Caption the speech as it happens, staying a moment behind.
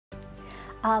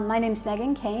My name's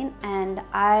Kane, and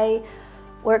I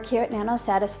work here at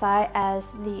Nanosatisfi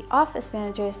as the office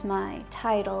manager is my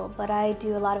title, but I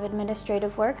do a lot of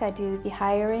administrative work. I do the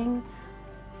hiring.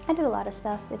 I do a lot of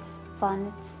stuff. It's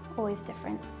fun. It's always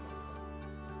different.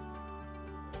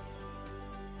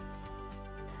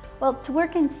 Well, to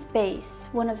work in space,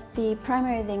 one of the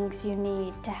primary things you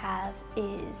need to have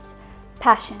is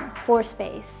passion for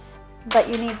space, but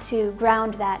you need to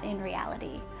ground that in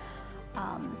reality.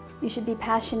 You should be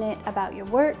passionate about your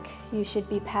work. You should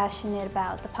be passionate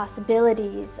about the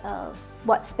possibilities of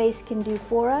what space can do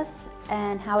for us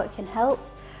and how it can help.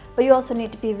 But you also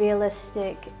need to be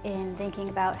realistic in thinking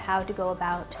about how to go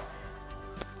about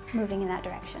moving in that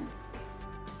direction.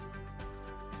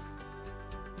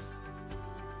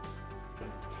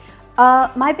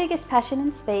 My biggest passion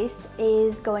in space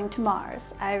is going to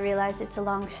Mars. I realize it's a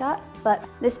long shot, but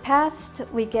this past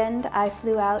weekend I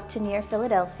flew out to near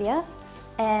Philadelphia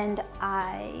and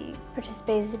I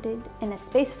participated in a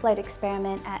spaceflight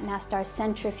experiment at NASA's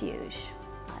centrifuge.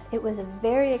 It was a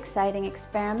very exciting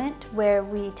experiment where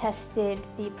we tested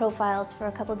the profiles for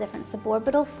a couple different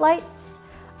suborbital flights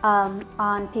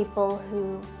on people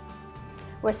who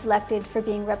were selected for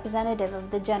being representative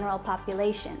of the general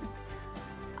population.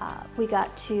 We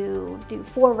got to do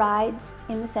 4 rides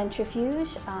in the centrifuge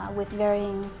with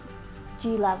varying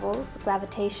G levels,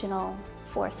 gravitational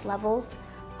force levels.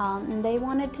 And they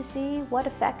wanted to see what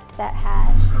effect that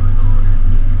had.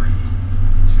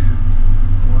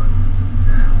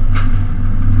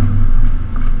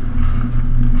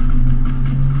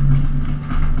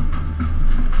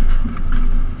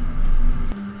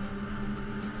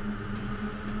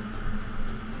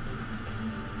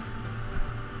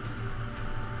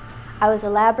 I was a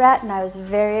lab rat and I was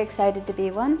very excited to be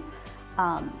one.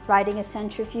 Riding a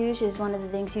centrifuge is one of the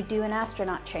things you do in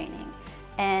astronaut training.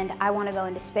 And I want to go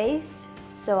into space,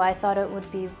 so I thought it would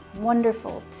be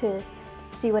wonderful to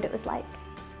see what it was like.